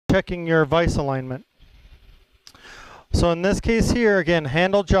checking your vise alignment. So in this case here, again,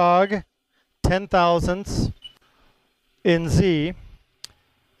 handle jog 10 thousandths in Z,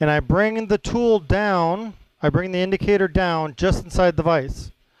 and I bring the tool down, I bring the indicator down just inside the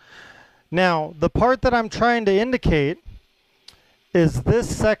vise. Now, the part that I'm trying to indicate is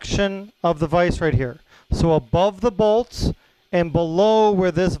this section of the vise right here. So above the bolts and below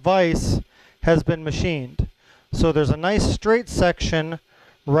where this vise has been machined. So there's a nice straight section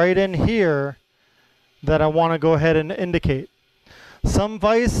right in here that I want to go ahead and indicate. Some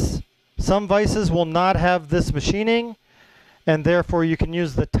vises will not have this machining, and therefore you can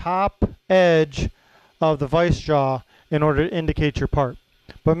use the top edge of the vise jaw in order to indicate your part.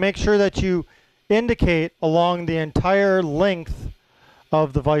 But make sure that you indicate along the entire length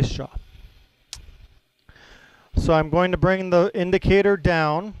of the vise jaw. So I'm going to bring the indicator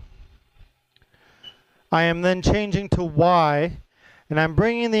down. I am then changing to Y, and I'm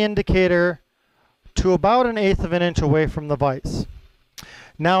bringing the indicator to about 1/8 of an inch away from the vise.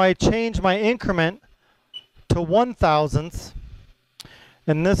 Now I change my increment to 1/1000th,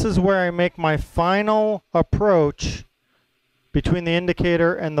 and this is where I make my final approach between the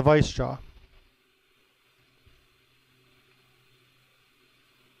indicator and the vise jaw.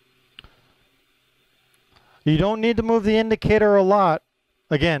 You don't need to move the indicator a lot.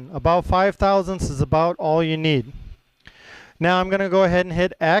 Again, about 5 thousandths is about all you need. Now I'm going to go ahead and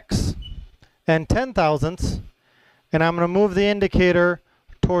hit X and 10 thousandths, and I'm going to move the indicator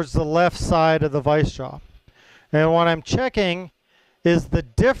towards the left side of the vise jaw. And what I'm checking is the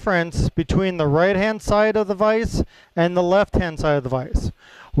difference between the right-hand side of the vise and the left-hand side of the vise.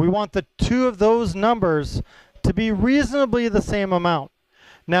 We want the two of those numbers to be reasonably the same amount.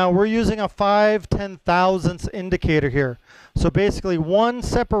 Now we're using a 5/10,000ths indicator here. So basically one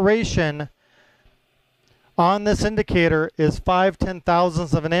separation on this indicator is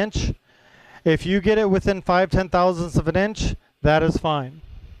 5/10,000ths of an inch. If you get it within 5/10,000ths of an inch, that is fine.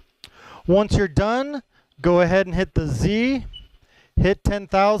 Once you're done, go ahead and hit the Z, hit 10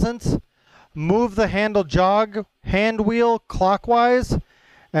 thousandths, move the handle jog hand wheel clockwise,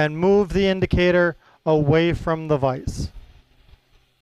 and move the indicator away from the vise.